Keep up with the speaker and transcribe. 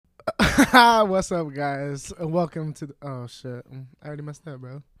What's up, guys? Welcome to the. Oh shit! I already messed up,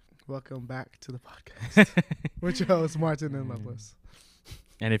 bro. Welcome back to the podcast with your host Martin and Loveless.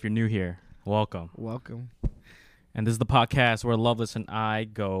 And if you're new here, welcome. Welcome. And this is the podcast where Loveless and I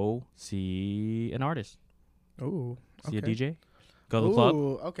go see an artist, Ooh. see a Okay. DJ, go to the club.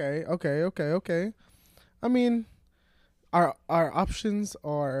 Okay. I mean, our options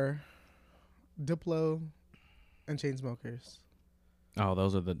are Diplo and Chainsmokers. Oh,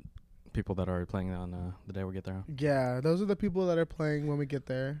 those are the people that are playing on the day we get there. Yeah, those are the people that are playing when we get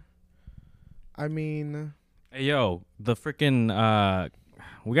there. I mean, Hey, yo, the freaking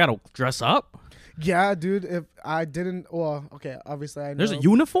we gotta dress up. yeah, dude. If I didn't, well, okay. Obviously, I know. There's a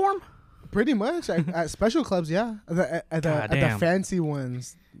uniform. Pretty much at special clubs, yeah. At the fancy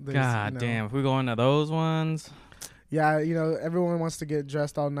ones. God damn! If we go into those ones, Yeah, everyone wants to get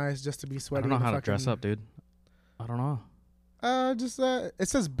dressed all nice just to be I sweaty. don't know how to dress up, dude. I don't know. It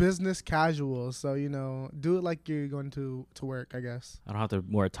says business casual, so do it like you're going to work, I guess. I don't have to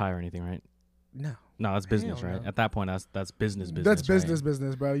wear a tie or anything, right? No, No, that's business, Hell right? no. At that point, that's business. that's right?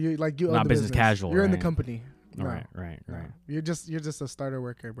 business, bro. You own Not the business business. casual, You're in the right? company. No, Right. no. You're just a starter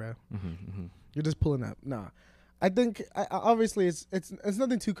worker, bro. Mm-hmm. You're just pulling up. Nah. I think obviously it's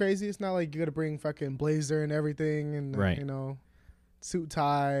nothing too crazy. It's not like you got to bring fucking blazer and everything and Right. suit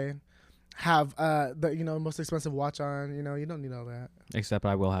tie, have the most expensive watch on. You don't need all that. Except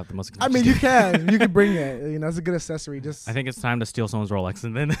I will have the most. I mean, you can bring it. It's a good accessory. Just I think it's time to steal someone's Rolex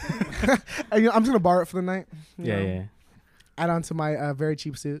and then. I'm just gonna borrow it for the night. you know, yeah. Add on to my very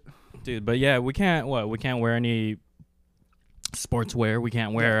cheap suit. Dude, but yeah, we can't wear any sportswear. We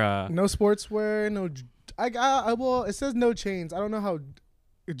can't wear No sportswear. No. Well, it says no chains. I don't know how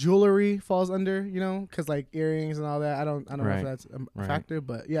jewelry falls under. Because like earrings and all that. I don't know Right. if that's a Right. factor.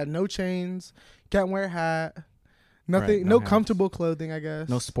 But yeah, no chains. Can't wear a hat. Nothing. Right, no hats. comfortable clothing. I guess.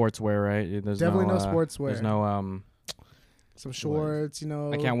 no sportswear, right? There's Definitely no no sportswear. There's no Some shorts.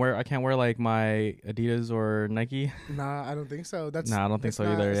 I can't wear like my Adidas or Nike. Nah, I don't think so. I don't think so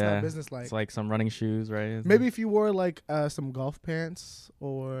either. It's Yeah, not business like. it's like some running shoes, right? Maybe if you wore like some golf pants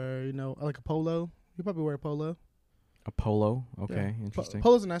or like a polo, you probably wear a polo. a polo. Okay, Yeah. interesting.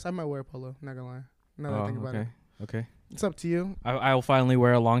 Polos are nice. I might wear a polo. Not gonna lie. Now that I think about it, Okay. it's up to you. I'll finally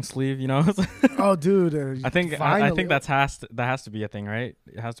wear a long sleeve. Oh, dude. I think finally. that has to be a thing, right?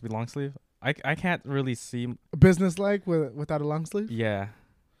 It has to be long sleeve. I can't really see. Business like without a long sleeve. Yeah,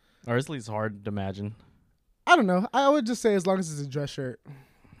 or at least hard to imagine. I don't know. I would just say as long as it's a dress shirt,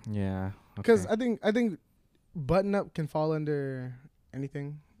 Yeah, because okay. I think button up can fall under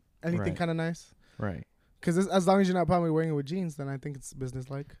anything Right. kind of nice. Right. Because as long as you're not probably wearing it with jeans, then I think it's business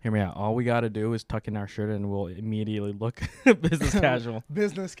like. Hear me out. All we gotta do is tuck in our shirt, and we'll immediately look business casual.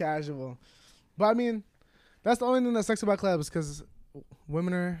 Business casual. But I mean, that's the only thing that sucks about clubs because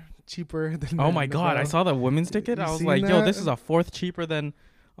women are cheaper than Oh men, my god! I bro. saw the women's ticket. You I was seen like, yo, that? this is a fourth cheaper than.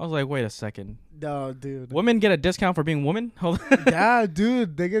 I was like, wait a second. No, dude. Women get a discount for being women. Hold on. Yeah,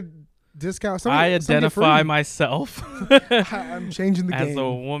 dude. They get discounts. Some I get free. identify myself I'm changing the as game.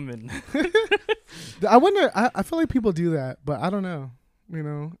 a woman. I wonder. I feel like people do that, but I don't know.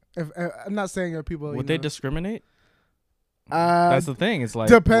 If I'm not saying that people Would they discriminate? Uh, That's the thing. It's like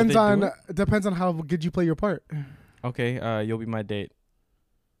depends will they do on how good you play your part. it? Okay, you'll be my date.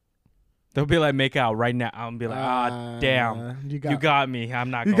 They'll be like, make out right now. I'll be like, damn, you you got me. I'm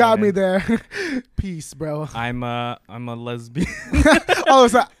not. you going got me in. there. Peace, bro. I'm a lesbian. Oh,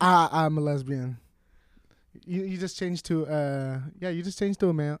 it's like, I'm a lesbian. You just changed to you just changed to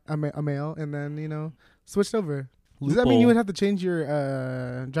a male, and then switched over. Does that mean you would have to change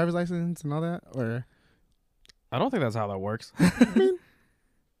your driver's license and all that, or? I don't think that's how that works.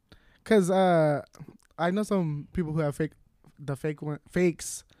 Because I know some people who have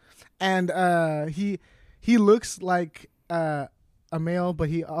fakes, and he looks like a male, but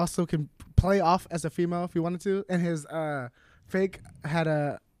he also can play off as a female if he wanted to, and his fake had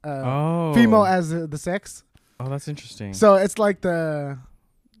a female as the sex. Oh, that's interesting. So it's like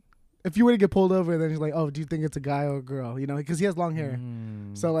if you were to get pulled over, then he's like, oh, do you think it's a guy or a girl? Because he has long hair,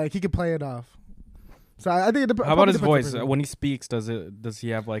 so like he could play it off. So I think How about his voice? When he speaks, does he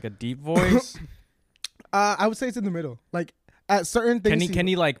have like a deep voice? I would say it's in the middle. Like at certain things, Can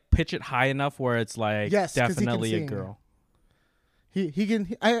he like pitch it high enough where it's like Yes, 'cause he can definitely a sing. girl? he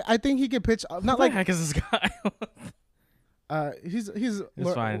can. I think he can pitch. Not What like the heck is this guy? he's.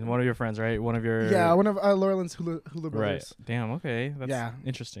 It's fine. One of your friends, right? One of your one of Laurelyn's hula right. brothers. Damn. Okay. That's Yeah.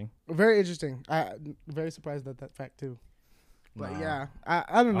 interesting. Very interesting. Very surprised at that fact too. But Nah. yeah,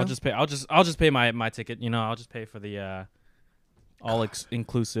 I don't know. I'll just pay my ticket. I'll just pay for the all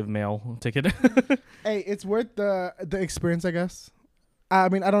inclusive male ticket. Hey, it's worth the experience, I guess. I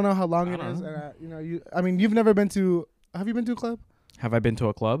mean, I don't know how long I it don't is. know. And, I mean, you've never been to. Have you been to a club? Have I been to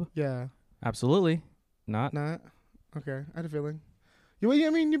a club? Yeah. Absolutely not. Not. Okay. I had a feeling. I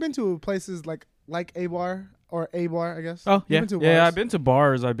mean, you've been to places like a bar or a bar, I guess. Oh You've yeah, been to yeah. bars. I've been to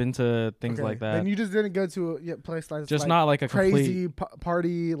bars. I've been to things Okay. like that. Then you just didn't go to a place like Just not like a crazy complete.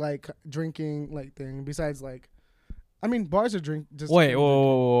 party like drinking like thing. Besides like, I mean, bars are drink. Just Wait, drinking.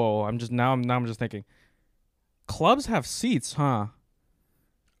 whoa. I'm just thinking. Clubs have seats, huh?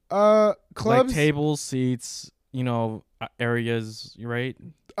 Clubs Like tables, seats, areas, right?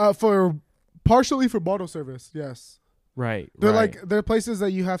 for partially for bottle service. Yes, Right. they're right, like they're places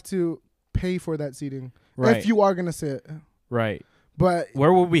that you have to pay for that seating right, if you are gonna sit. right. But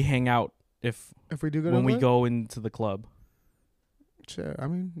Where would we hang out if if we do go to when a we club, go into the club? sure. I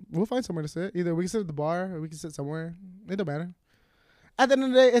mean, we'll find somewhere to sit. Either we can sit at the bar or we can sit somewhere. It don't matter. At the end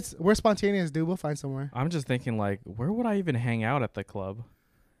of the day, we're spontaneous, dude. We'll find somewhere. I'm just thinking like, where would I even hang out at the club?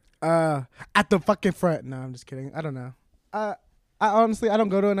 At the fucking front. No, I'm just kidding. I don't know. I honestly I don't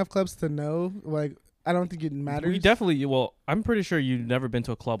go to enough clubs to know. Like, I don't think it matters. We definitely. Well, I'm pretty sure you've never been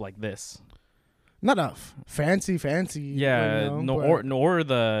to a club like this. Not enough fancy. Yeah, but nor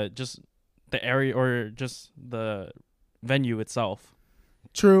the just the area or just the venue itself.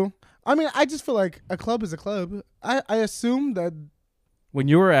 true. I mean, I just feel like a club is a club. I assume that When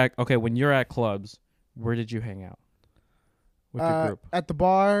you're at clubs, where did you hang out with your group? at the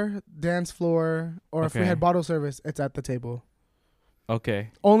bar, dance floor, or if we Okay. had bottle service, it's at the table.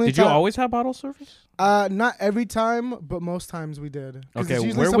 Okay. Only Did you time- always have bottle service? Not every time, but most times we did. 'Cause Okay, it's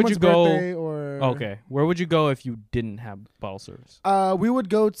usually where would you someone's go- birthday or Okay. Where would you go if you didn't have bottle service? we would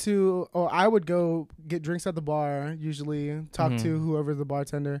go to, or I would go get drinks at the bar. Usually, talk Mhm. to whoever's the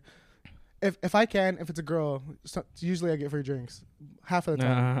bartender. If I can, if it's a girl, usually I get free drinks. Half of the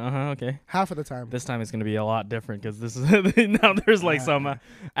time. Okay. Half of the time. This time it's gonna be a lot different because this is now there's like some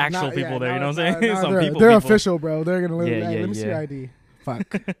actual Now- people yeah, there. You know now- what I'm saying? now Some they're, people. they're official, bro. They're gonna Yeah, let yeah, me see your yeah. ID.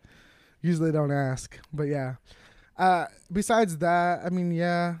 Fuck. Usually don't ask, but yeah. Besides that, I mean,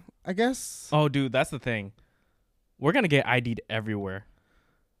 yeah, I guess. Oh, dude, that's the thing. We're gonna get ID'd everywhere,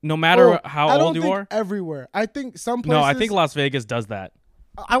 no matter Well, how I don't old you think are. everywhere. I think some places. No, I think Las Vegas does that.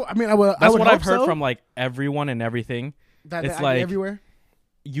 I mean, I would. That's I would what hope I've heard so, from like everyone and everything. that it's they ID like- everywhere.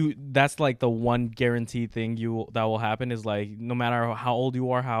 That's like the one guaranteed thing that will happen is like no matter how old you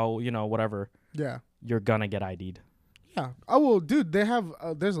are, how whatever, Yeah. you're gonna get ID'd. Yeah. Oh well, dude. They have.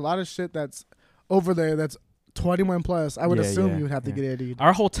 There's a lot of shit that's over there that's 21 plus. I would Yeah, assume yeah, you would have to yeah. get ID'd.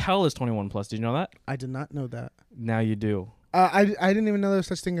 Our hotel is 21 plus. Did you know that? I did not know that. Now you do. I didn't even know there's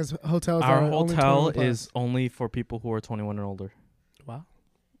such thing as hotels. Our that are only hotel 21 plus. is only for people who are 21 or older. Wow.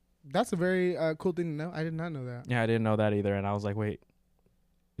 That's a very cool thing to know. I did not know that. Yeah, I didn't know that either, and I was like, wait,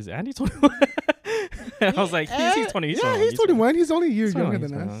 is Andy 21? I was like, he's 20. Yeah, he's 21. He's only a year He's younger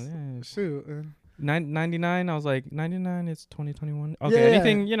 21, than he's us. 21, yeah. Shoot. 99. I was like, 99. It's 2021. Okay, Yeah,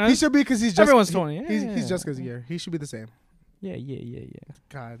 anything He should be because he's just Everyone's 20. He's Yeah. Jessica's year. He should be the same. Yeah.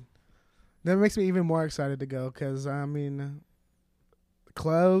 God, that makes me even more excited to go because I mean,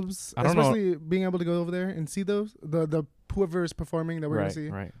 clubs, I don't know. especially being able to go over there and see those the whoever is performing that we're Right, gonna see.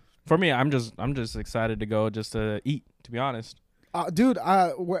 right. For me, I'm just excited to go just to eat. To be honest. Dude,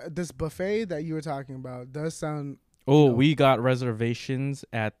 this buffet that you were talking about does sound. Oh, know. we got reservations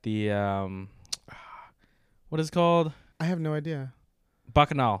at the what is it called? I have no idea.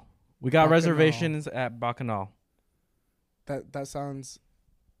 Bacchanal. We got Bacchanal. reservations at Bacchanal. That sounds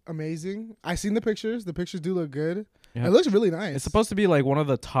amazing. I seen the pictures. The pictures do look good. Yeah. It looks really nice. It's supposed to be like one of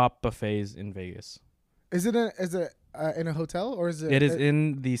the top buffets in Vegas. Is it in a hotel or is it? It is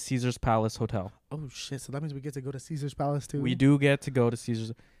in the Caesar's Palace Hotel. Oh shit! So that means we get to go to Caesar's Palace too. We do get to go to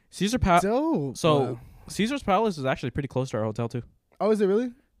Caesar's Palace. Dope. So Wow. Caesar's Palace is actually pretty close to our hotel too. Oh, is it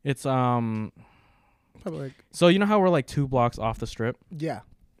really? It's Probably like. so you know how we're like 2 blocks off the strip? Yeah.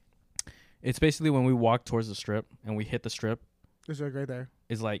 It's basically when we walk towards the strip and we hit the strip, It's like right there.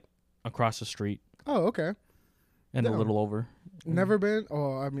 is like across the street Oh, okay. and a Yeah. little over. Never been.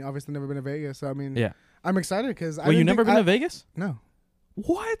 Oh, I mean, obviously never been to Vegas. So I mean, Yeah. I'm excited because. Well, you never been to Vegas? No.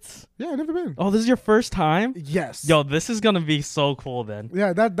 What? Yeah, I've never been. Oh, this is your first time? Yes. Yo, this is gonna be so cool then.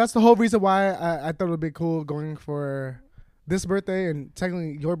 Yeah, that's the whole reason why I thought it would be cool going for this birthday and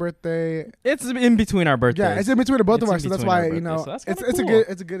technically your birthday. It's in between our birthdays. Yeah, it's in between the both It's of in us, so that's between why our you birthdays, know so that's it's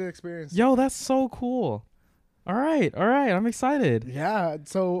kinda it's a good experience. Yo, that's so cool. All right, I'm excited. Yeah,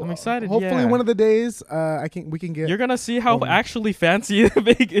 so I'm excited, Hopefully, yeah. one of the days, we can get. You're gonna see how Um, actually fancy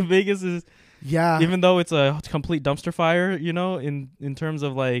Vegas is, Yeah, even though it's a complete dumpster fire. You know, in terms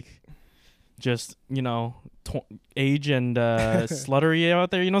of like, just age and sluttery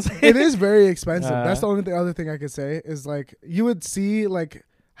out there. You know what I'm saying? It is very expensive. That's the only other thing I could say is like you would see like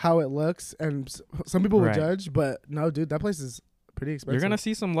how it looks, and some people would judge, but no, dude, that place is pretty expensive. You're gonna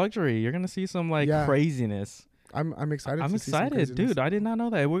see some luxury. You're gonna see some like craziness. I'm excited. I'm excited, dude. I did not know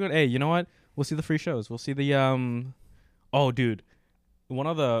that. We're gonna. Hey, you know what? We'll see the free shows. We'll see the Oh, dude, one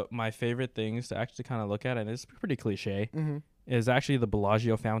of my favorite things to actually kind of look at, and it's pretty cliche, is actually the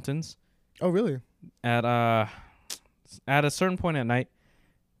Bellagio fountains. Oh, really? At a certain point at night,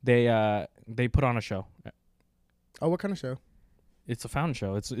 they put on a show. Oh, what kind of show? It's a fountain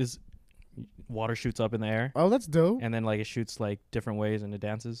show. It's water shoots up in the air. Oh, that's dope. And then like it shoots like different ways and it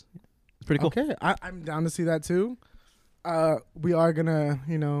dances. It's pretty cool. Okay, I'm down to see that too. We are gonna,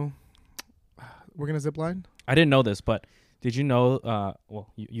 we're gonna zip line. I didn't know this, but did you know?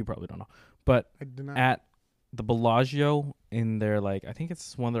 Well, you probably don't know, but I did not. At the Bellagio in their I think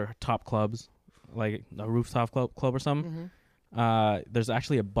it's one of their top clubs, like a rooftop club or something. There's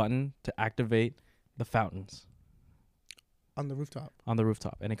actually a button to activate the fountains. On the rooftop,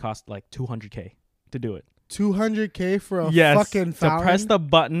 and it costs like $200K to do it. $200K for a fucking fountain? To press the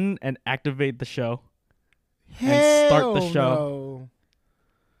button and activate the show. Hell and start the show. No.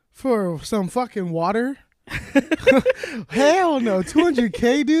 For some fucking water? Hell no.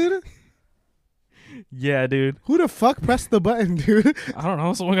 $200K, dude? Yeah, dude. Who the fuck pressed the button, dude? I don't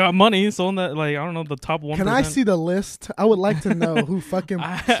know. Someone got money. Someone that I don't know, the top 1%. Can I see the list? I would like to know who fucking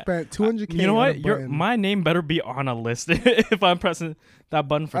spent $200K. You know what? My name better be on a list if I'm pressing that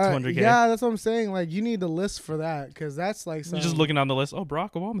button for $200K. Yeah, that's what I'm saying. Like, you need the list for that, because that's like You're just looking down the list. Oh,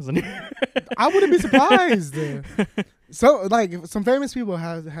 Barack Obama's in here. I wouldn't be surprised. So, like, some famous people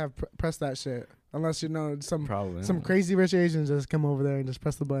have pressed that shit. Unless some crazy rich Asians just come over there and just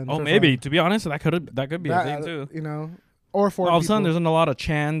press the button. Oh, maybe. To be honest, that could be a thing too. Or for all of a sudden there's a lot of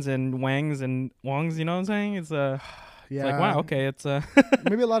Chans and Wangs and Wongs. You know what I'm saying? It's yeah. It's like wow. Okay, it's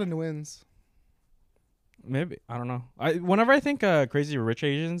maybe a lot of Nguyen's. Maybe I don't know. Whenever I think crazy rich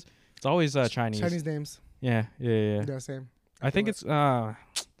Asians, it's always Chinese. Chinese names. Yeah. Yeah, same. I think it's I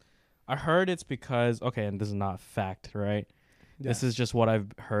heard it's because and this is not fact, right? Yeah. This is just what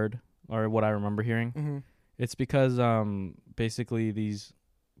I've heard. Or what I remember hearing. It's because basically these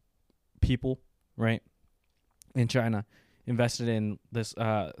people, right, in China invested in this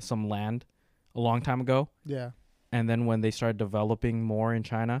some land a long time ago. Yeah. And then when they started developing more in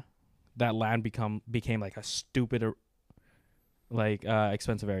China, that land became like a stupid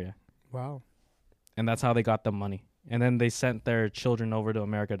expensive area. Wow. And that's how they got the money. And then they sent their children over to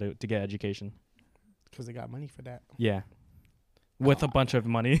America to get education. Because they got money for that. Yeah. With a bunch of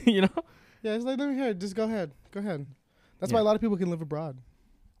money, Yeah, it's like, let me hear. Just go ahead. That's why a lot of people can live abroad.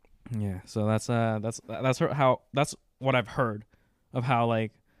 Yeah, so that's what I've heard of how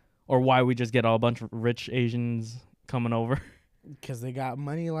or why we just get a bunch of rich Asians coming over. Because they got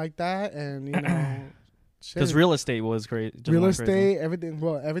money like that, and because real estate was crazy. Real estate, everything.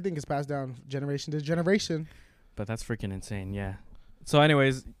 Well, everything is passed down generation to generation. But that's freaking insane. Yeah. So,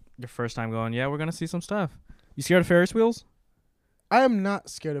 anyways, your first time going, we're gonna see some stuff. You scared of Ferris wheels? I am not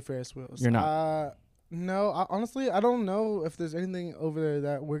scared of Ferris wheels. You're not? No. Honestly, I don't know if there's anything over there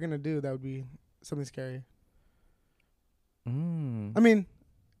that we're going to do that would be something scary. I mean,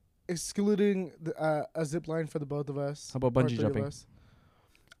 excluding a zip line for the both of us. How about bungee jumping?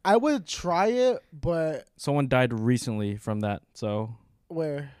 I would try it, but... Someone died recently from that, so...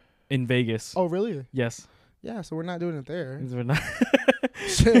 Where? In Vegas. Oh, really? Yes. Yeah, so we're not doing it there. We're not...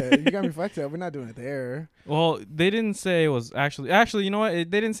 Shit, you got me fucked up. We're not doing it there. Well, they didn't say it was actually, you know what? They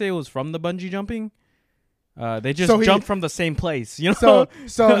didn't say it was from the bungee jumping. They just jumped from the same place, So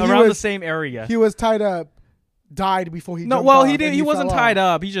around the same area. He was tied up, died before he jumped off. He didn't. He wasn't tied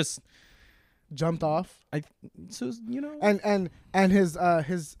up. He just jumped off. And his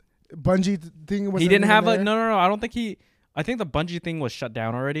bungee thing was. He didn't have a no. I don't think he. I think the bungee thing was shut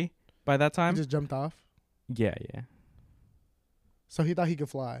down already by that time. He just jumped off. Yeah. So he thought he could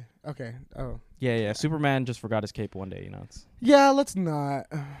fly. Okay. Oh. Yeah. Superman just forgot his cape one day. Yeah, let's not.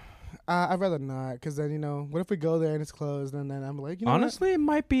 I'd rather not, because then what if we go there and it's closed, and then I'm like, honestly, it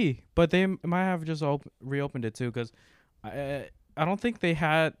might be, but they might have just reopened it too, because I don't think they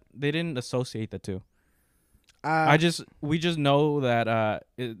didn't associate the two. We just know that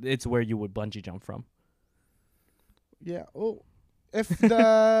it's where you would bungee jump from. Yeah. Oh. If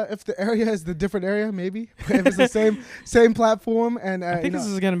the area is the different area, maybe. If it's the same platform, and I think this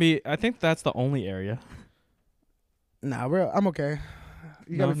is gonna be. I think that's the only area. Nah, I'm okay.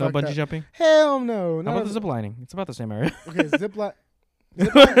 No bungee jumping. Hell no. How about the zip lining? It's about the same area. Okay, zip line. You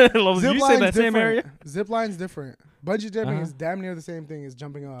say that same area. Zip line's different. Bungee jumping is damn near the same thing as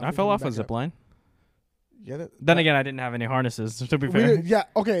jumping off. I fell off a zip line. Yeah. Then again, I didn't have any harnesses. To be fair. Yeah.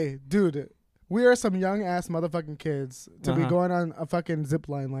 Okay, dude. We are some young ass motherfucking kids to be going on a fucking zip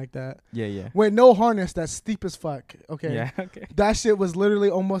line like that. Yeah. With no harness, that's steep as fuck. Okay. Yeah. Okay. That shit was literally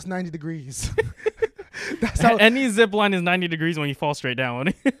almost 90 degrees. That's how. Any zip line is 90 degrees when you fall straight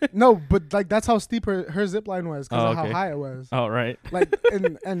down. No, but like that's how steep her zip line was because of how high it was. Oh right. Like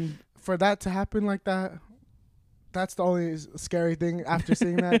and for that to happen like that. That's the only scary thing after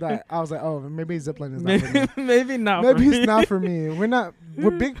seeing that I was like, oh, maybe zipline is not for me. Maybe not. Maybe it's not for me.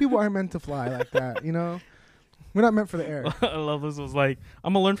 We're big people aren't meant to fly like that, you know? We're not meant for the air. I love this. Was like,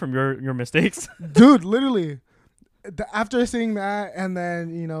 I'm gonna learn from your mistakes. Dude, literally. After seeing that and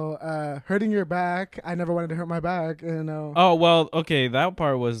then, hurting your back, I never wanted to hurt my back, Oh, well, okay, that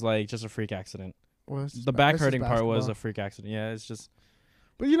part was like just a freak accident. Well, the back hurting part was a freak accident. Yeah, it's just.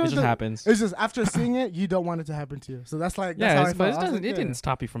 But it just happens. It's just after seeing it, you don't want it to happen to you. So that's like but it didn't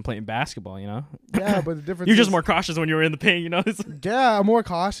stop you from playing basketball, you know. Yeah, but the difference. You're just more cautious when you were in the paint, you know. Yeah, I'm more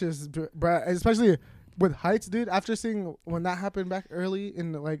cautious, bro. Especially with heights, dude. After seeing when that happened back early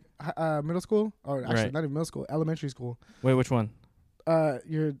in like middle school, or actually not even middle school, elementary school. Wait, which one?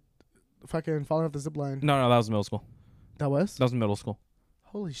 You're fucking falling off the zip line. No, that was middle school. That was middle school.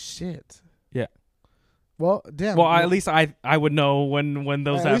 Holy shit. Yeah. Well, damn. Well, at least I would know when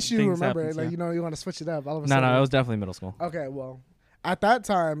those at least you things remember happen. it. Like you want to switch it up. All of a sudden. No, it was definitely middle school. Okay, well, at that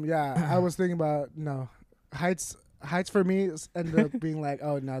time, yeah, I was thinking about heights. Heights for me ended up being like,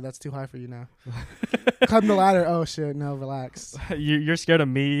 oh no, that's too high for you now. Climb the ladder. Oh shit, no, relax. You're scared of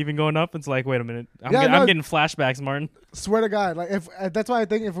me even going up. It's like, wait a minute, I'm getting flashbacks, Martin. Swear to God, like if that's why I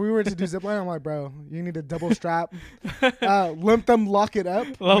think if we were to do zipline, I'm like, bro, you need a double strap, limp them, lock it up,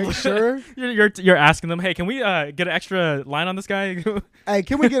 make sure. You're asking them, hey, can we get an extra line on this guy? Hey,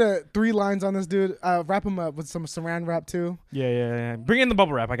 can we get 3 lines on this dude? Wrap him up with some saran wrap too. Yeah. Bring in the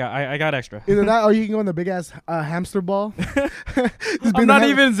bubble wrap. I got extra. Either that, or you can go in the big ass hamster ball. I'm not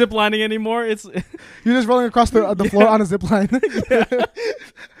even ziplining anymore. It's you're just rolling across the floor on a zip line.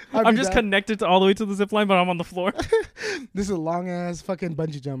 I'm just connected to all the way to the zip line, but I'm on the floor. This is a long ass fucking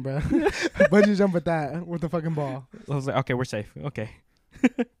bungee jump, bro. Bungee jump with the fucking ball. I was like, okay, we're safe. Okay.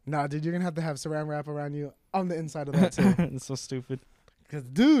 Nah, dude, you're gonna have to have saran wrap around you on the inside of that too. It's so stupid. Cause,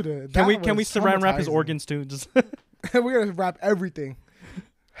 dude, can we saran wrap his organs too? Just we're gonna wrap everything,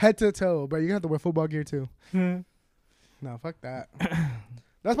 head to toe, but you're gonna have to wear football gear too. No, fuck that.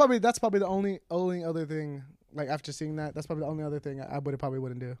 That's probably the only other thing. Like after seeing that, that's probably the only other thing I probably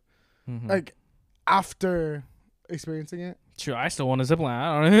wouldn't do. Mm-hmm. Like after experiencing it. Sure, I still want to zipline.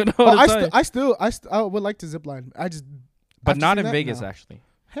 I don't even know. I would like to zipline. But not in Vegas, actually.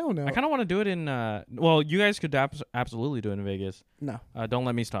 Hell no. I kind of want to do it in. Well, you guys could absolutely do it in Vegas. No. Don't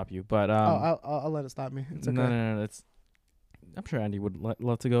let me stop you. But I'll let it stop me. It's okay. No. I'm sure Andy would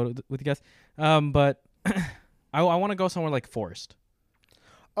love to go with you guys. But I want to go somewhere like Forest.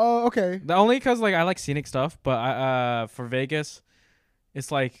 Oh, okay. Only because like I like scenic stuff, but for Vegas,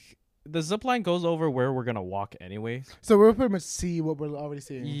 it's like the zip line goes over where we're gonna walk anyway. So we'll pretty much see what we're already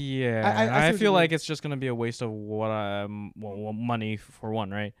seeing. Yeah, I feel like it's just gonna be a waste of money for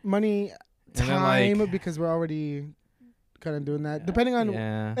one, right? Money, time, because we're already kind of doing that. Depending on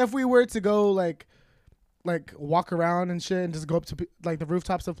if we were to go like walk around and shit and just go up to like the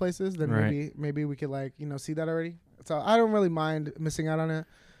rooftops of places, then maybe we could like see that already. So I don't really mind missing out on it.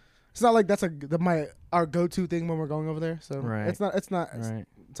 It's not like that's our go-to thing when we're going over there. So it's not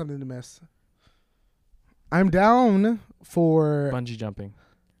something to miss. I'm down for bungee jumping.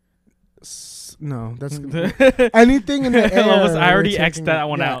 No, that's anything in the air. I already X'd that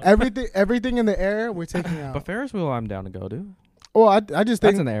one out. Everything in the air, we're taking out. But Ferris wheel, I'm down to go, dude. Oh, I just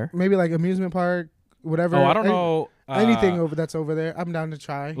think that's in the air. Maybe like amusement park, whatever. Oh, I don't know. Anything that's over there, I'm down to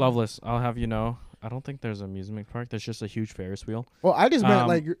try. Loveless, I'll have you know. I don't think there's an amusement park. There's just a huge Ferris wheel. Well, I just meant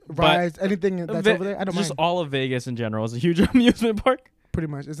like rides, anything that's over there. I don't mind. Just all of Vegas in general is a huge amusement park. Pretty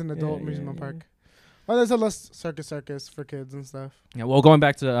much. It's an adult amusement park. Well, there's a less circus for kids and stuff. Yeah, well, going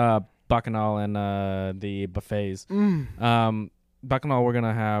back to Bacchanal and the buffets. Bacchanal, we're going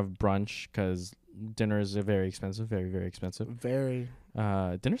to have brunch because dinner is very expensive. Very, very expensive. Very.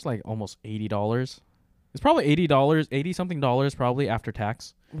 Dinner's like almost $80. It's probably $80-something probably after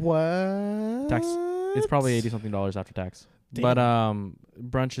tax. What? Tax. It's probably $80-something after tax. Damn. But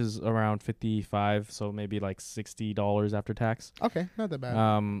brunch is around $55, so maybe like $60 after tax. Okay, not that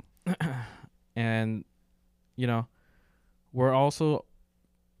bad. And we're also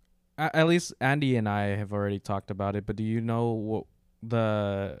at least Andy and I have already talked about it. But do you know what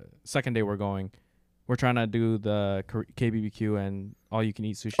the second day we're going? We're trying to do the KBBQ and all you can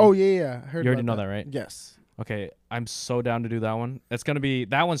eat sushi. Oh yeah. You already know that, right? Yes. Okay, I'm so down to do that one. It's gonna be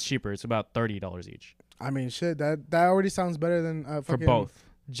that one's cheaper. It's about $30 each. I mean, shit. That already sounds better than for fucking both.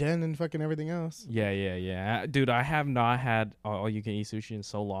 Gen and fucking everything else. Yeah. Dude, I have not had all you can eat sushi in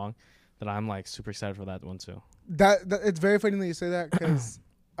so long that I'm like super excited for that one too. That it's very funny that you say that because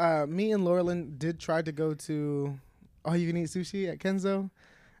me and Laurelyn did try to go to all you can eat sushi at Kenzo,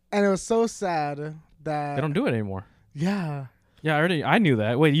 and it was so sad that They don't do it anymore. Yeah. Yeah, I knew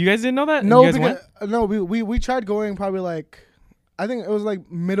that. Wait, you guys didn't know that? No, you guys because, went? no, we tried going probably like, I think it was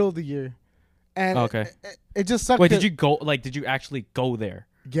like middle of the year, and Okay. it just sucked. Wait, did you go? Like, did you actually go there?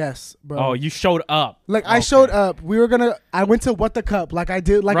 Yes, bro. Oh, you showed up. Like I showed up. I went to What the Cup. Like I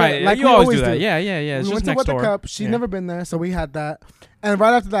did. Like right. like you we always do do. that. Yeah. It's We just went to next What door. the Cup. She'd never been there, so we had that. And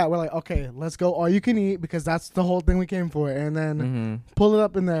right after that, we're like, okay, let's go all you can eat because that's the whole thing we came for. And then pull it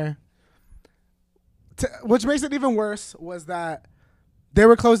up in there. Which makes it even worse was that they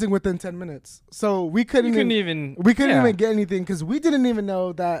were closing within 10 minutes, so we couldn't even get anything because we didn't even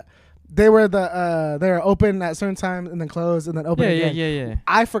know that they were they were open at certain times and then close and then open again. Yeah.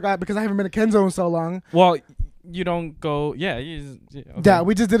 I forgot because I haven't been to Kenzo in so long. Well, you don't go. Yeah. Okay. Yeah,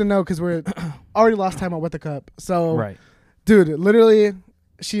 we just didn't know because we're already lost time on What the Cup. So, right. Dude, literally,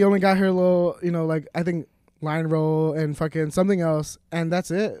 she only got her little, like I think line roll and fucking something else, and that's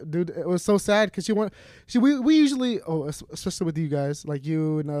it, dude. It was so sad because we usually especially with you guys like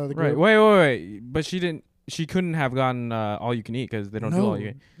you and the group. Right. Wait. But she didn't. She couldn't have gotten all you can eat because they don't do all you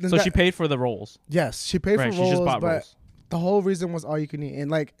can eat. So she paid for the rolls. Yes, she paid for rolls. She just bought but rolls. The whole reason was all you can eat, and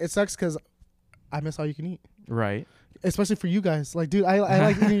like it sucks because I miss all you can eat. Right. Especially for you guys. Like, dude, I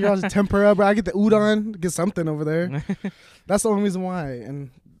like eating your all's tempura, but I get the udon, get something over there. That's the only reason why.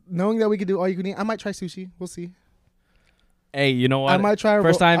 And knowing that we could do all you can eat, I might try sushi. We'll see. Hey, you know what? I might try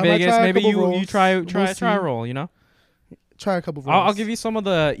first time Vegas. Maybe you try we'll a roll. You know. Try a couple rolls. I'll give you some of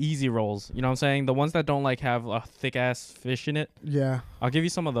the easy rolls. You know what I'm saying? The ones that don't like have a thick ass fish in it. Yeah. I'll give you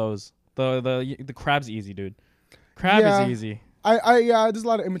some of those. The crab's easy, dude. Crab is easy. There's a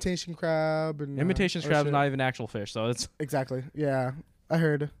lot of imitation crab and imitation crab's not even actual fish, so it's exactly. Yeah, I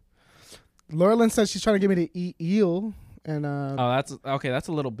heard. Laurelyn said she's trying to get me to eat eel, and that's okay. That's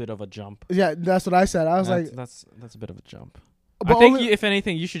a little bit of a jump. Yeah, that's what I said. I was that's a bit of a jump. But I think if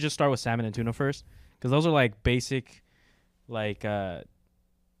anything, you should just start with salmon and tuna first, because those are like basic, like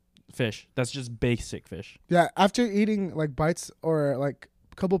fish. That's just basic fish. Yeah, after eating like bites or like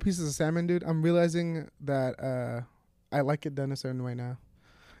a couple pieces of salmon, dude, I'm realizing that I like it done a certain way now.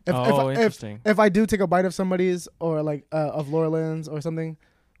 Interesting. If I do take a bite of somebody's or like of Laurelyn's or something,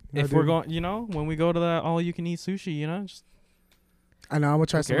 we're going, when we go to the all you can eat sushi, just I know I'm gonna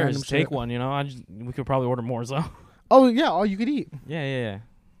try some random just shit. take one, we could probably order more. So. Oh yeah, all you could eat. Yeah.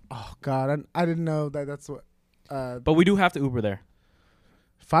 Oh god, I didn't know that's what. But we do have to Uber there.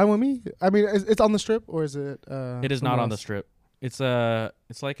 Fine with me. I mean, it's on the strip or is it? It is not on the strip. It's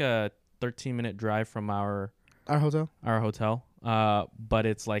like a 13-minute drive from our hotel. But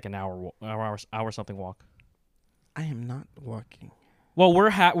it's like an hour something walk. I am not walking. Well, we're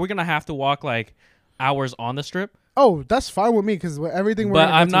gonna have to walk like hours on the strip. Oh, that's fine with me because everything we're but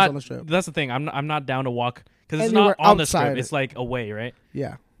I'm is not on the strip. That's the thing. I'm not down to walk because it's Anywhere not on the outside strip. It's like away, right?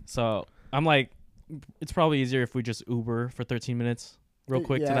 Yeah. So I'm like, it's probably easier if we just Uber for 13 minutes real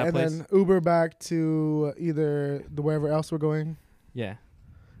quick to that place. And then Uber back to either wherever else we're going. Yeah.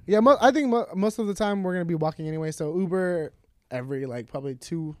 Yeah, I think most of the time we're gonna be walking anyway. So Uber every like probably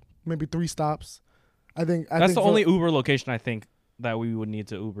 2, maybe 3 stops. I think that's the only Uber location I think that we would need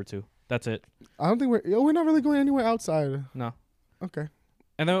to Uber to. That's it. I don't think we're not really going anywhere outside. No. Okay.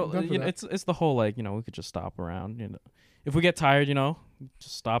 And then it's the whole like we could just stop around. If we get tired,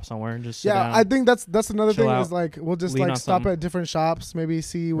 just stop somewhere and just sit down. I think that's another thing out, is like we'll just lean like on stop something. at different shops, maybe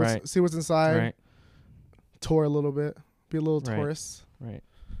see what's inside, Right. tour a little bit, be a little Right. tourist. Right.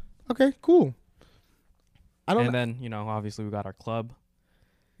 Okay, cool. And then obviously we got our club.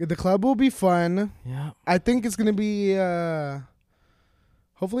 The club will be fun. Yeah. I think it's gonna be.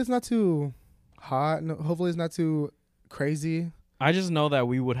 Hopefully it's not too hot. No, hopefully it's not too crazy. I just know that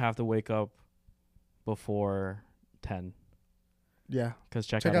we would have to wake up before 10. Yeah. Because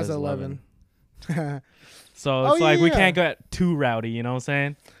checkout is 11. True. So it's we can't get too rowdy. You know what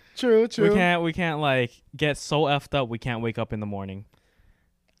I'm saying? True. We can't like get so effed up. We can't wake up in the morning.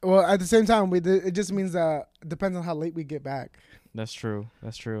 Well, at the same time, it just means that it depends on how late we get back. That's true.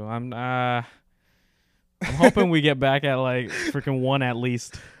 I'm hoping we get back at like freaking 1 at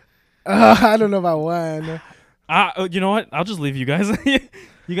least. I don't know about 1. You know what? I'll just leave you guys.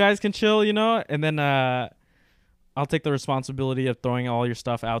 You guys can chill, and then I'll take the responsibility of throwing all your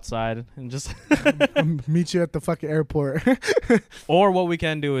stuff outside and just meet you at the fucking airport. Or what we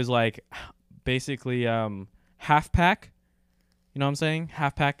can do is like basically half pack You know what I'm saying?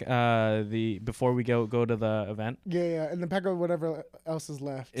 Half pack the before we go to the event. Yeah, and then pack up whatever else is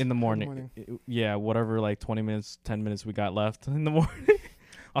left in the morning. Yeah, whatever, like 20 minutes, 10 minutes we got left in the morning.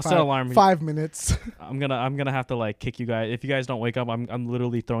 I'll set an alarm. 5 minutes. I'm gonna have to like kick you guys if you guys don't wake up. I'm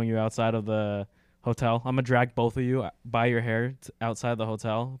literally throwing you outside of the hotel. I'm gonna drag both of you by your hair outside the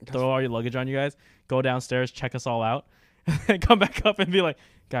hotel. Throw all your luggage on you guys. Go downstairs, check us all out, and come back up and be like,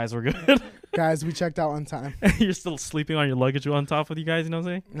 guys, we're good. Guys, we checked out on time. You're still sleeping on your luggage on top with you guys. You know what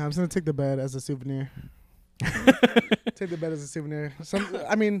I'm saying? No, I'm just gonna take the bed as a souvenir. Take the bed as a souvenir.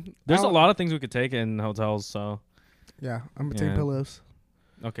 There's a lot of things we could take in hotels. So yeah, I'm gonna take pillows.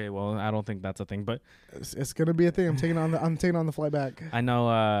 Okay, well, I don't think that's a thing, but it's gonna be a thing. I'm taking on the flight back. I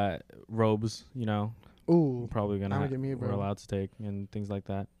know robes. You know, ooh, probably gonna get me a we're robe. allowed to take and things like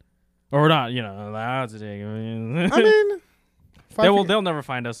that, or we're not. You know, allowed to take. I mean, they'll never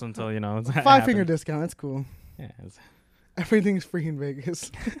find us until you know. It's 5-finger discount. That's cool. Yeah, everything's free in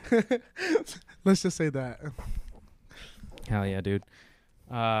Vegas. Let's just say that. Hell yeah, dude.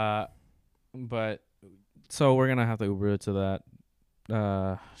 But so we're gonna have to Uber to that.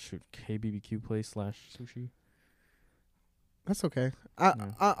 KBBQ place / sushi. That's okay. I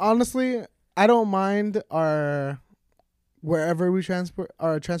honestly, I don't mind our wherever we transport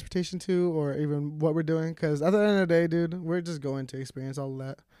our transportation to, or even what we're doing, because at the end of the day, dude, we're just going to experience all of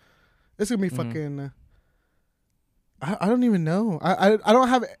that. It's gonna be fucking. I don't even know. I don't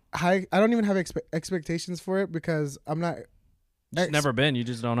have I don't even have expectations for it because I'm not. You've never been. You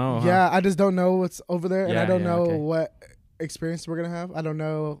just don't know. Yeah, I just don't know what's over there, and I don't know okay. what experience we're gonna have. I don't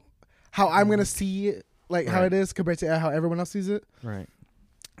know how I'm gonna see it, like how it is compared to how everyone else sees it. Right.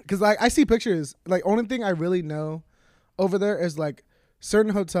 Because like I see pictures. Like only thing I really know over there is like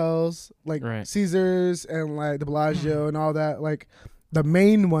certain hotels, like Caesars and like the Bellagio and all that, like the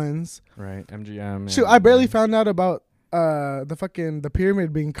main ones. Right. MGM. Shoot, I barely found out about the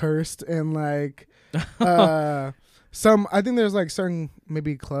pyramid being cursed and like some. I think there's like certain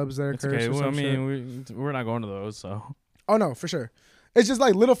maybe clubs that are cursed. Okay. Or Well, some shit. we're not going to those, so. Oh no, for sure. It's just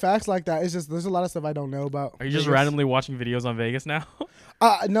like little facts like that. It's just there's a lot of stuff I don't know about. Are you just randomly watching videos on Vegas now?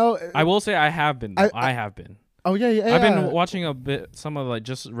 No. I will say I have been. I have been. Oh yeah. I've been watching some of like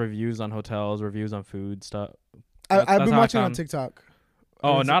just reviews on hotels, reviews on food stuff. I've been watching on TikTok.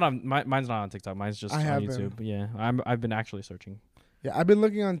 Oh, not on mine's not on TikTok. Mine's just on YouTube. But yeah, I've been actually searching. Yeah, I've been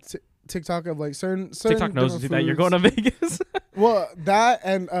looking on TikTok of like certain TikTok knows that you're going to Vegas. Well, that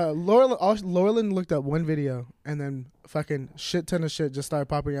and Laurelyn looked up one video and then fucking shit ton of shit just started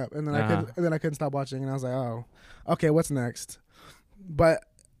popping up, and then I couldn't stop watching, and I was like, oh, okay, what's next? But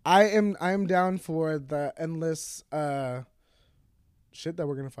I am down for the endless shit that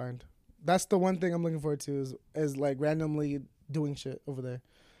we're gonna find. That's the one thing I'm looking forward to is like randomly doing shit over there,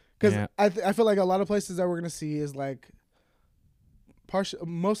 because I feel like a lot of places that we're gonna see is like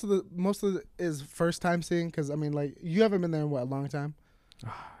most of it is first time seeing, because I mean like you haven't been there in a long time.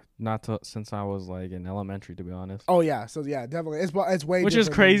 Not since I was like in elementary, to be honest. Oh yeah, so yeah, definitely it's way. Which is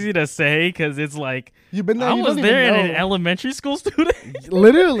crazy to say because it's like you've been there. I was there in an elementary school student.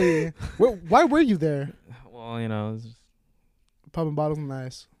 Literally, why were you there? Well, you know, popping bottles on the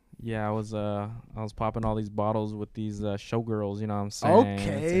ice. Yeah, I was popping all these bottles with these showgirls. You know what I'm saying?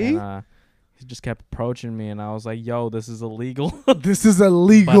 Okay. And, he just kept approaching me, and I was like, "Yo, this is illegal." This is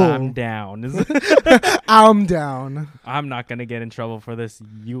illegal. But I'm down. I'm down. I'm not gonna get in trouble for this.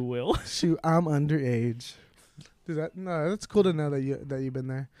 You will. Shoot, I'm underage. That's cool to know that you've been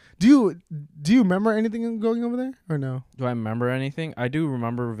there. Do you remember anything going over there or no? Do I remember anything? I do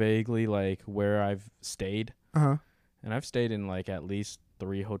remember vaguely like where I've stayed. And I've stayed in like at least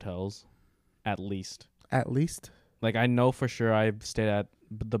 3 hotels, at least. At least. Like I know for sure I've stayed at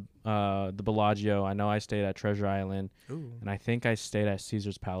the Bellagio. I know I stayed at Treasure Island. Ooh. And I think I stayed at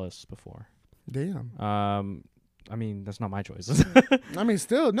Caesar's Palace before. Damn. I mean that's not my choice. I mean,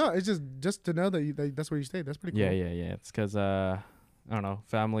 still no. It's just to know that that's where you stayed. That's pretty cool. Yeah. It's because I don't know,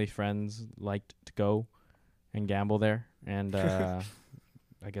 family friends liked to go and gamble there, and I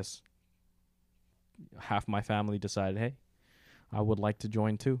guess half my family decided, hey, I would like to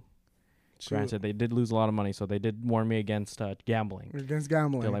join too. True. Granted, they did lose a lot of money, so they did warn me against gambling. Against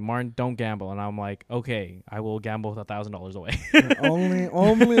gambling. They're like, Martin, don't gamble. And I'm like, okay, I will gamble with $1,000 away.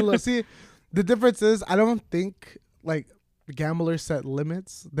 only see, the difference is I don't think like gamblers set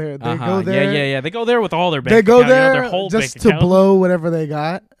limits. They go there. Yeah. They go there with all their bank They go account, there their whole just bank to account. blow whatever they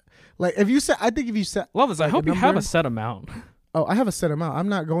got. Like if you set, I think if you set. Love this. Like I hope you have a set amount. Oh, I have a set amount. I'm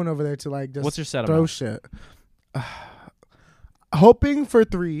not going over there to like just. What's your set throw amount? Shit. Hoping for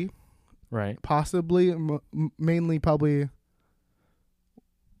 3. Right. Possibly, mainly, probably.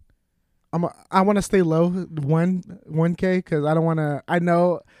 I want to stay low 1K because I don't want to. I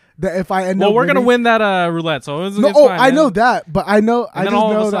know that if I end up Well, we're gonna winning, win that roulette, so it's no, it's oh, fine, I man. know that, but I know I then just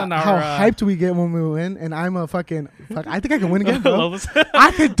all of a know that sudden how our, hyped we get when we win, and I'm a fucking. I think I can win again, bro. Lois.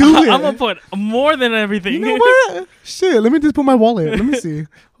 I could do it. I'm gonna put more than everything. You know what? Shit, let me just put my wallet. Let me see.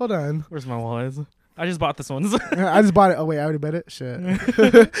 Hold on. Where's my wallet? I just bought this one. I just bought it. Oh wait, I already bet it. Shit.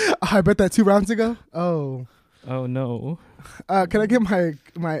 I bet that 2 rounds ago. Oh. Oh no. Can I get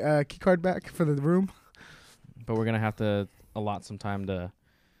my key card back for the room? But we're gonna have to allot some time to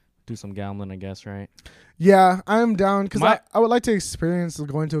do some gambling, I guess, right? Yeah, I'm down because My- I would like to experience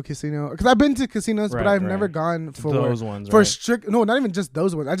going to a casino because I've been to casinos, but Right, I've never right. gone for Those ones, for right? strict. No, not even just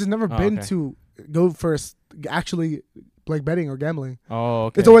those ones. I just never Oh, been okay. to go for actually like betting or gambling. Oh,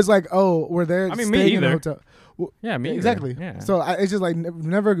 okay. It's always like, oh, we're there. I mean, me staying in a either. hotel. Yeah, me either. Exactly. Yeah. So it's just like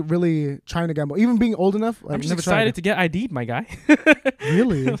never really trying to gamble. Even being old enough, like I'm just never excited to get ID'd, my guy.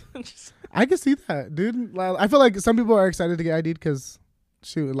 Really? I can see that, dude. Like, I feel like some people are excited to get ID'd because,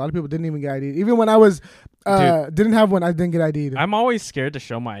 shoot, a lot of people didn't even get ID'd. Even when I was didn't have one, I didn't get ID'd. I'm always scared to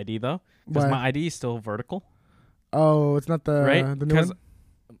show my ID though, because Why? my ID is still vertical, Oh, it's not the right? the new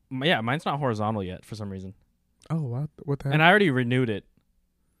one. Yeah, mine's not horizontal yet for some reason, Oh, what the heck? and I already renewed it.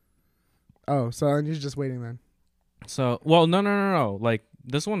 Oh, so you're just waiting then. So, well, no. Like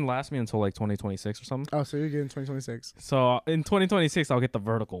this one lasts me until like 2026 or something. Oh, so you're getting 2026. So in 2026, I'll get the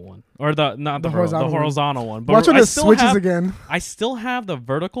vertical one, or the horizontal horizontal one. But Watch when I it still switches have, again. I still have the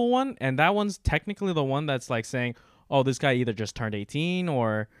vertical one, and that one's technically the one that's like saying, "Oh, this guy either just turned 18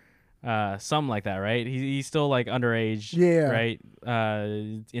 or something like that." Right? He's still like underage. Yeah. Right.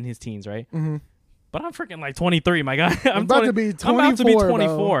 In his teens, right? Mm-hmm. But I'm freaking like 23, my guy. I'm about to be 24. I'm about to be bro.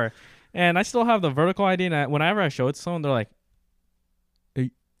 24, and I still have the vertical ID. And whenever I show it to someone, they're like,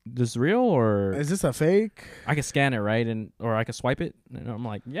 "This real or Is this a fake? I can scan it, right? Or I can swipe it." And I'm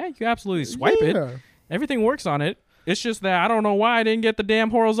like, "Yeah, you can absolutely swipe it. Yeah. Everything works on it. It's just that I don't know why I didn't get the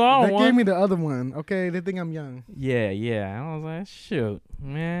damn horizontal That one." gave me the other one. Okay, they think I'm young. Yeah. I was like, "Shoot,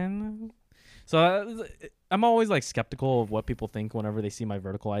 man." So I'm always like skeptical of what people think whenever they see my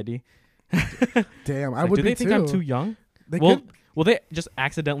vertical ID. Damn, I Like, would do be they think I'm too young? They Well, could. will they just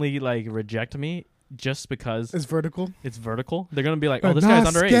accidentally like reject me just because It's vertical. it's vertical? They're gonna be like, "Oh, this Nah,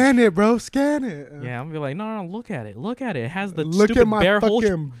 guy's underage." Scan it, bro. Scan it. Yeah, I'm gonna be like, "No, look at it. Look at it. It has the Look stupid at my bear hole.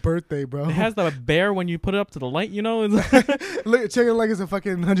 fucking birthday, bro. It has the bear when you put it up to the light. You know." Look, check it like it's a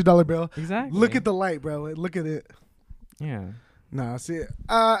fucking $100 bill. Exactly. Look at the light, bro. Look at it. Yeah. Nah, see,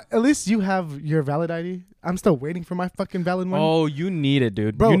 at least you have your valid ID. I'm still waiting for my fucking valid one. Oh, you need it,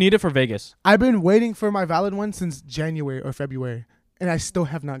 dude. Bro. You need it for Vegas. I've been waiting for my valid one since January or February, and I still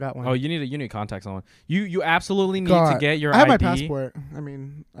have not got one. Oh, you need to contact someone. You absolutely need God, to get your I have ID. my passport. I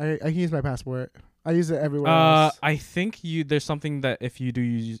mean, I can use my passport. I use it everywhere else. I think there's something that if you do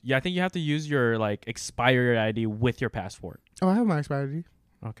use, I think you have to use your like expired ID with your passport. Oh, I have my expired ID.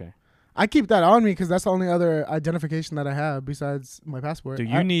 Okay. I keep that on me because that's the only other identification that I have besides my passport. Dude,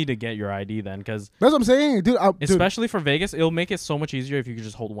 you need to get your ID then, because That's what I'm saying, dude. Dude, especially for Vegas, it'll make it so much easier if you could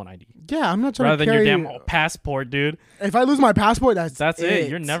just hold one ID yeah, I'm not trying rather to than carry. your damn passport, dude. If I lose my passport, that's it.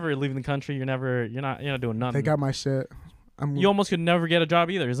 You're never leaving the country. You're not doing nothing. They got my shit. You almost could never get a job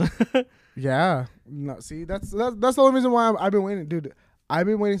either. Yeah. No, see, that's the only reason why I've been waiting, dude. I've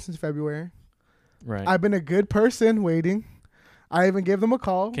been waiting since February. Right. I've been a good person waiting. I even gave them a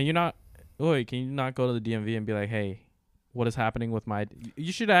call. Can you not go to the DMV and be like, "Hey, what is happening with my?"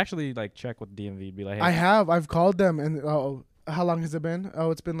 You should actually like check with DMV. Be like, "Hey, I've called them, and how long has it been?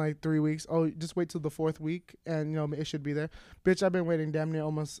 Oh, it's been like 3 weeks. Oh, just wait till the 4th week, and it should be there. Bitch, I've been waiting damn near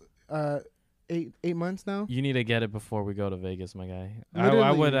almost 8 months now. you need to get it before we go to Vegas, my guy." I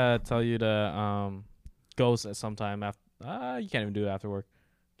Literally. would tell you to go sometime after. You can't even do it after work,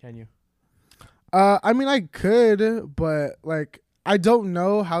 can you? I mean, I could, but like I don't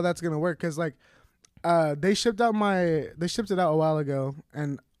know how that's gonna work because like they shipped it out a while ago,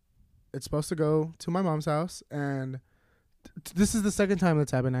 and it's supposed to go to my mom's house, and this is the second time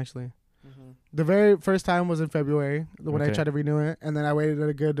that's happened actually. Mm-hmm. The very first time was in February when I Okay. tried to renew it, and then I waited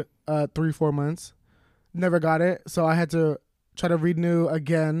a good 3-4 months, never got it, so I had to try to renew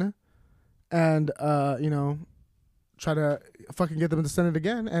again, and try to fucking get them to send it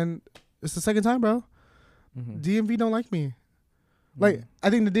again, and it's the second time, bro. Mm-hmm. DMV don't like me. Like, I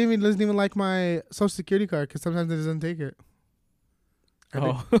think the DMV doesn't even like my social security card because sometimes it doesn't take it.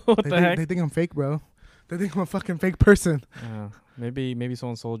 What the heck? They think I'm fake, bro. They think I'm a fucking fake person. Maybe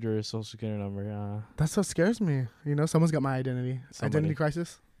someone sold your social security number. That's what scares me. Someone's got my identity. Somebody. Identity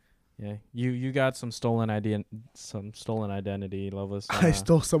crisis. Yeah, you got some stolen identity, Lovis. I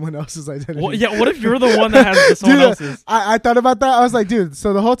stole someone else's identity. Well, yeah, what if you're the one that has someone Dude, else's? I thought about that. I was like, dude.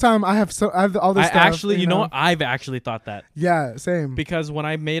 So the whole time I have all this I stuff. actually, you know what? I've actually thought that. Yeah, same. Because when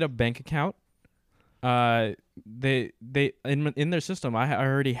I made a bank account, they in their system, I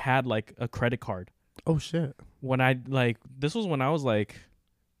already had like a credit card. Oh shit. When I this was when I was like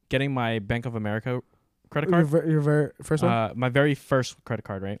getting my Bank of America credit card. Your very first one? My very first credit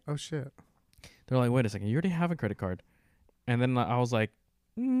card, right? Oh shit. They're like, wait a second, you already have a credit card. And then I was like,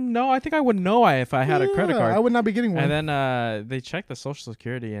 no, I think I would know if I had a credit card. I would not be getting one. And then they checked the Social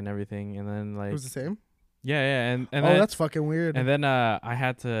Security and everything, and then like it was the same? yeah, and oh, then, that's fucking weird. And then I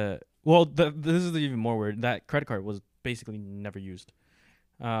had to. Well, this is even more weird. That credit card was basically never used.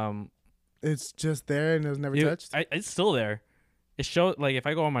 It's just there and it was never touched. It's still there. It shows like if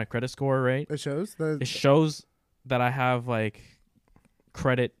I go on my credit score, right? It shows that I have like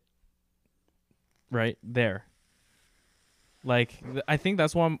credit right there. Like I think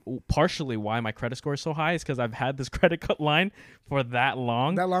that's partially why my credit score is so high is because I've had this credit card line for that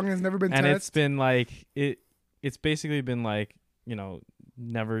long. That long has never been touched. And it's been like it's basically been like, you know,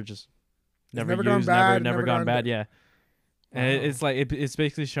 never used, never gone bad. Yeah. And it's like it's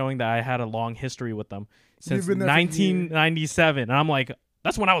basically showing that I had a long history with them since 1997, and I'm like,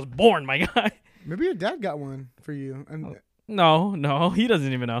 that's when I was born, my guy. Maybe your dad got one for you. And no, he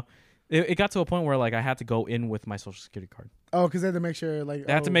doesn't even know. It got to a point where like I had to go in with my Social Security card. Oh, because they had to make sure like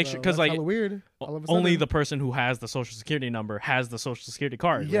they had to make sure because like weird. Only the person who has the Social Security number has the Social Security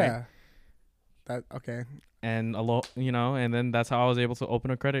card. Yeah. Right? That okay. And and then that's how I was able to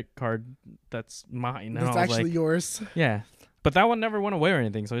open a credit card that's mine. That's actually like, yours. Yeah. But that one never went away or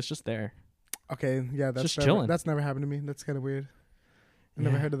anything, so it's just there. Okay, yeah, that's just chilling. That's never happened to me. That's kind of weird. I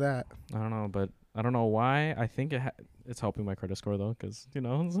never heard of that. I don't know, but I don't know why. I think it's helping my credit score though, because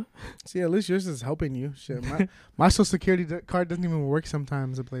See, at least yours is helping you. Shit, my Social Security card doesn't even work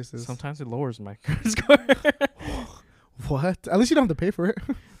sometimes at places. Sometimes it lowers my credit score. What? At least you don't have to pay for it.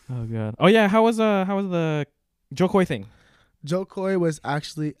 Oh god. Oh yeah. How was the Jo Koy thing? Jo Koy was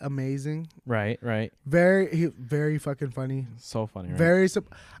actually amazing. Right. Very fucking funny. So funny. Right?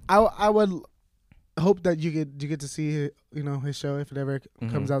 I would hope that you get to see his show if it ever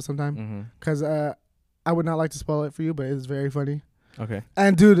comes out sometime. Because I would not like to spoil it for you, but it's very funny. Okay.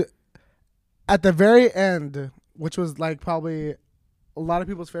 And dude, at the very end, which was like probably a lot of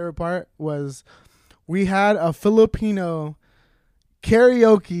people's favorite part, was we had a Filipino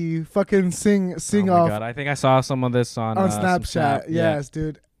karaoke fucking sing oh off. My God, I think I saw some of this on Snapchat. Yes,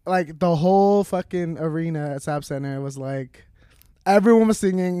 dude. Like the whole fucking arena at SAP Center was like everyone was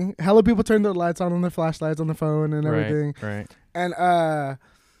singing. Hella people turned their lights on their flashlights on the phone and everything. Right. And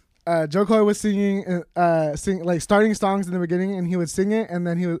Jo Koy was singing like starting songs in the beginning, and he would sing it, and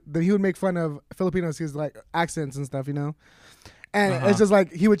then he would make fun of Filipinos, his like accents and stuff, And it's just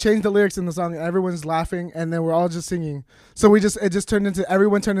like he would change the lyrics in the song, and everyone's laughing, and then we're all just singing. So it just turned into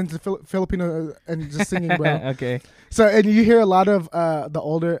everyone turned into Filipino and just singing, bro. Okay. So and you hear a lot of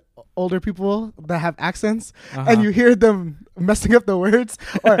the older people that have accents, and you hear them messing up the words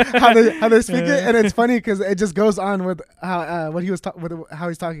or how they speak it, and it's funny because it just goes on with how how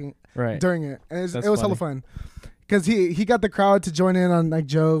he's talking during it, and it was hella fun because he got the crowd to join in on like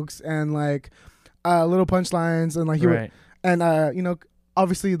jokes and like little punchlines, and like he would. And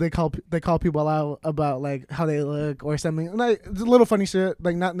obviously they call people out about like how they look or something, like it's a little funny shit,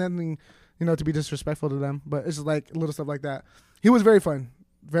 like not nothing, to be disrespectful to them, but it's just like little stuff like that. He was very fun,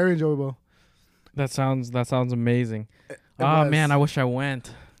 very enjoyable. That sounds amazing. Man, I wish I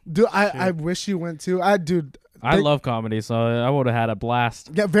went. Dude, I wish you went too. I love comedy, so I would have had a blast.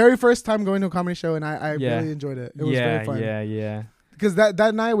 Yeah, very first time going to a comedy show, and I really enjoyed it. It was very fun. Yeah. Because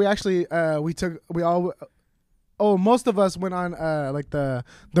that night we actually most of us went on like the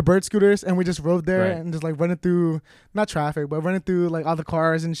bird scooters, and we just rode there and just like running through not traffic, but running through like all the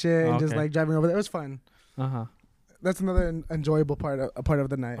cars and shit, and just like driving over there. It was fun. That's another enjoyable part of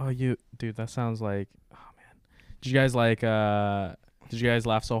the night. Oh, dude, that sounds like. Oh man, did you guys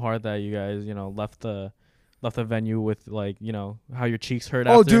laugh so hard that you guys left the venue with like how your cheeks hurt?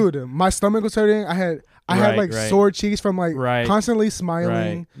 Oh, after? dude, my stomach was hurting. I had like sore cheeks from like constantly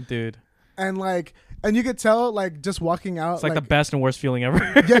smiling, dude, and like. And you could tell, like, just walking out. It's like the best and worst feeling ever.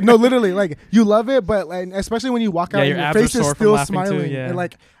 Yeah, no, literally. Like, you love it, but like, especially when you walk out and your face is still smiling. Too, and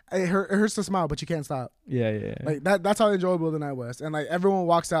like, it hurts to smile, but you can't stop. Yeah. Like, that's how enjoyable the night was. And like, everyone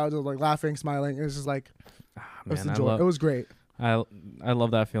walks out just like laughing, smiling. It was just like, it was great. I love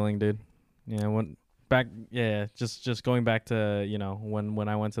that feeling, dude. Yeah, just going back to, when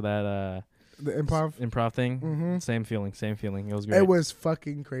I went to that the improv thing. Mm-hmm. Same feeling. It was great. It was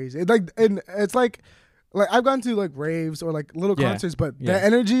fucking crazy. It's like I've gone to like raves or like little concerts, but the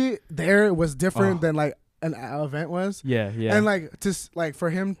energy there was different than like an event was. Yeah. And like like for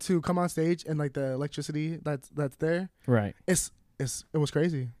him to come on stage and like the electricity that's there, right? It was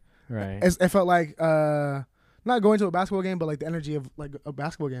crazy. Right. It felt like not going to a basketball game, but like the energy of like a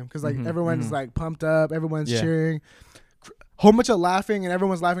basketball game because like everyone's like pumped up, everyone's cheering, whole bunch of laughing, and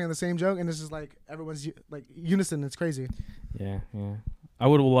everyone's laughing at the same joke, and it's just like everyone's like unison. It's crazy. Yeah. I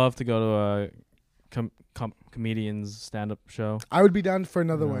would love to go to a comedian's stand-up show. I would be down for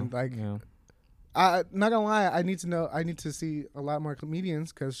another one. Like, yeah. I not gonna lie, I need to see a lot more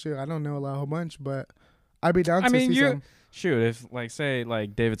comedians because shit, I don't know a whole bunch, but I'd be down to see some. Shoot, if like say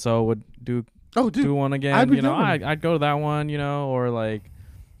like David So would do one again, I'd go to that one, or like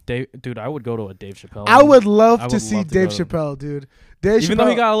dude, I would go to a Dave Chappelle. I would love to see Dave Chappelle, dude. Even though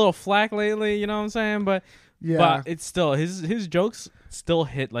he got a little flack lately, you know what I'm saying? But yeah, but it's still his jokes still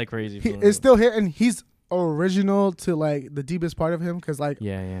hit like crazy. It's still hit, and he's original to like the deepest part of him because like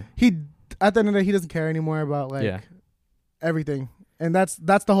he at the end of the day he doesn't care anymore about like everything, and that's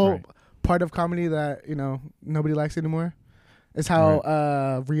the whole part of comedy that nobody likes anymore. Is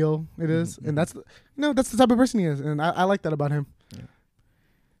how real it is, and that's that's the type of person he is, and I like that about him. Yeah.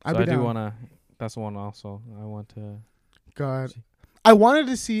 So I do wanna. That's one also I want to. God, I wanted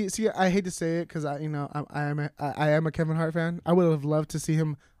to see. I hate to say it because I am a Kevin Hart fan. I would have loved to see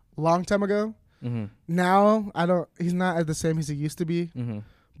him a long time ago. Mm-hmm. Now I don't. He's not as the same as he used to be. Mm-hmm.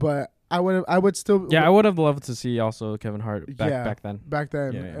 But I would still. Yeah, I would have loved to see also Kevin Hart back then. Back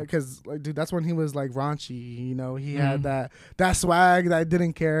then, because like, dude, that's when he was like raunchy. He had that swag that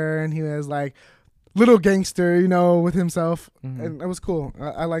didn't care, and he was like little gangster, with himself, and it was cool.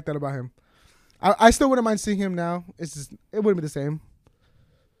 I like that about him. I still wouldn't mind seeing him now. It's just it wouldn't be the same.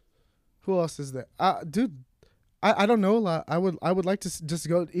 Who else is there? Dude, I don't know a lot. I would like to just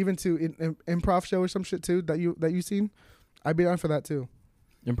go even to improv show or some shit too that you seen. I'd be down for that too.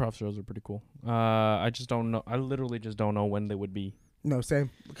 Improv shows are pretty cool. I just don't know. I literally just don't know when they would be. No, same.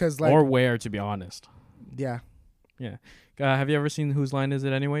 Because like or where, to be honest. Yeah. Yeah. Have you ever seen Whose Line Is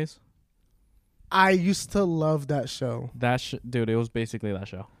It Anyways? I used to love that show. Dude, it was basically that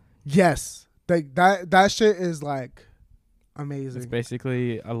show. Yes. Like that shit is like amazing. It's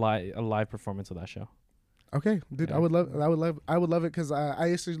basically a live performance of that show. Okay, dude, yeah. I would love it because I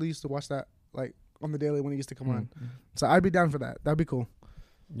actually used to watch that like on the daily when it used to come on. So I'd be down for that. That'd be cool.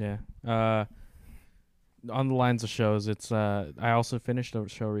 Yeah. On the lines of shows, it's I also finished a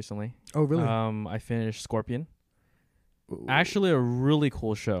show recently. Oh, really? I finished Scorpion. Actually, a really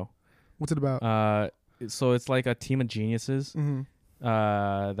cool show. What's it about? So it's like a team of geniuses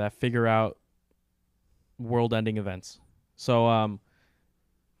that figure out world-ending events. So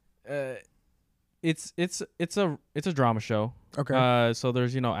it's a drama show. Okay. So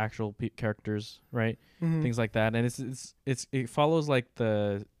there's actual characters, right? Things like that, and it follows like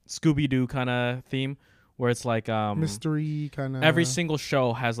the Scooby-Doo kind of theme, where it's like mystery kind of. Every single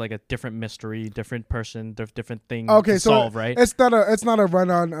show has like a different mystery, different person, different thing to solve, right? It's not a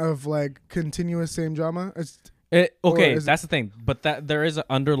run-on of like continuous same drama. That's the thing, but that there is an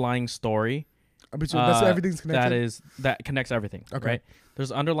underlying story. That's everything's connected. That connects everything. Okay. Right? There's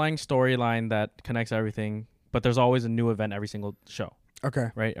an underlying storyline that connects everything, but there's always a new event every single show. Okay.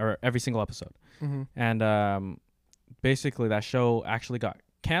 Right? Or every single episode. And basically that show actually got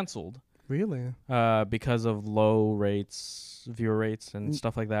canceled. Really? Because of low viewer rates and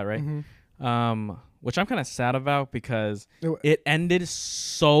stuff like that, right? Which I'm kind of sad about because it ended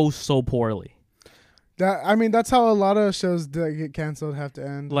so poorly. That's how a lot of shows that get canceled have to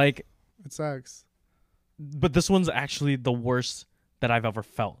end. Like, it sucks. But this one's actually the worst that I've ever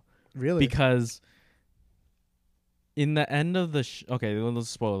felt. Really? Because in the end of the okay, let's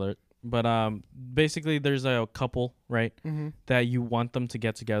spoiler it. But basically there's a couple, right? That you want them to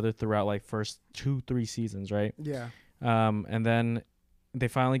get together throughout like first 2-3 seasons, right? Yeah. And then they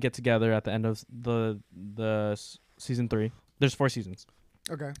finally get together at the end of the season 3. There's 4 seasons.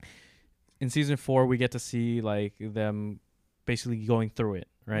 Okay. In season 4 we get to see like them basically going through it,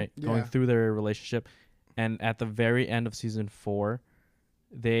 right? Yeah. Going through their relationship. And at the very end of season 4,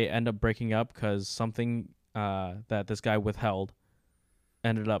 they end up breaking up because something that this guy withheld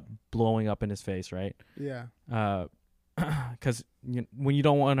ended up blowing up in his face, right? Yeah. Because when you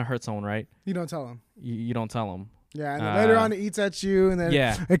don't want to hurt someone, right? You don't tell them. You don't tell them. Yeah, and then later on it eats at you, and then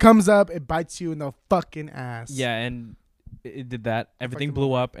it comes up, it bites you in the fucking ass. Yeah, and it did that. Everything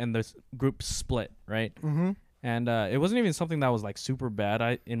blew up, and the group split, right? And it wasn't even something that was like super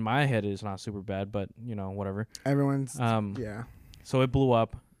bad. In my head, it's not super bad, but whatever. Everyone's yeah. So it blew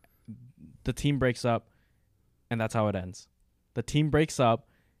up. the team breaks up, and that's how it ends. The team breaks up.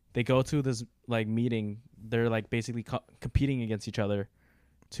 They go to this like meeting. They're like basically competing against each other.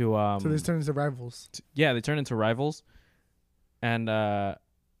 So they turn into rivals. They turn into rivals, and they're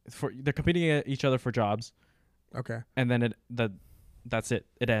competing at each other for jobs. Okay. And then that's it.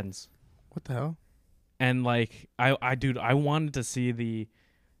 It ends. What the hell? And like I wanted to see the,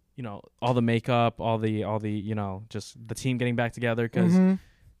 all the makeup, all the just the team getting back together, because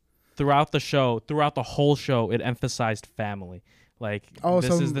throughout the whole show, it emphasized family. Like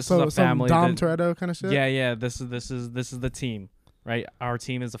this is a family. Dom Toretto kind of shit. Yeah. This is the team, right? Our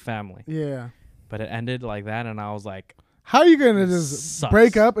team is a family. Yeah. But it ended like that, and I was like, how are you gonna just sucks.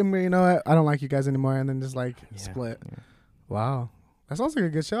 break up and be, you know what? I don't like you guys anymore, and then just like split. Yeah. Wow, that sounds like a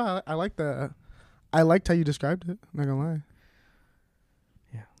good show. I like that. I liked how you described it. I'm not gonna lie.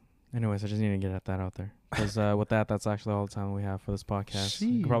 Yeah. Anyways, I just need to get that out there, because with that's actually all the time we have for this podcast.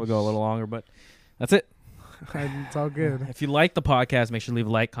 We could probably go a little longer, but that's it. It's all good. If you like the podcast, make sure to leave a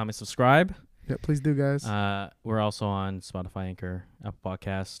like, comment, subscribe. Yeah, please do, guys. We're also on Spotify, Anchor, Apple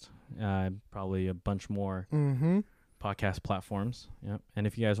Podcast, probably a bunch more podcast platforms. Yep. And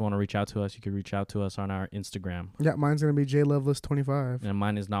if you guys want to reach out to us, you can reach out to us on our Instagram. Yeah, mine's gonna be JLoveless25. And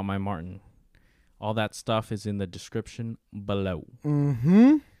mine is Not My Martin. All that stuff is in the description below.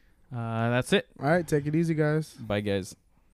 That's it. All right, take it easy, guys. Bye, guys.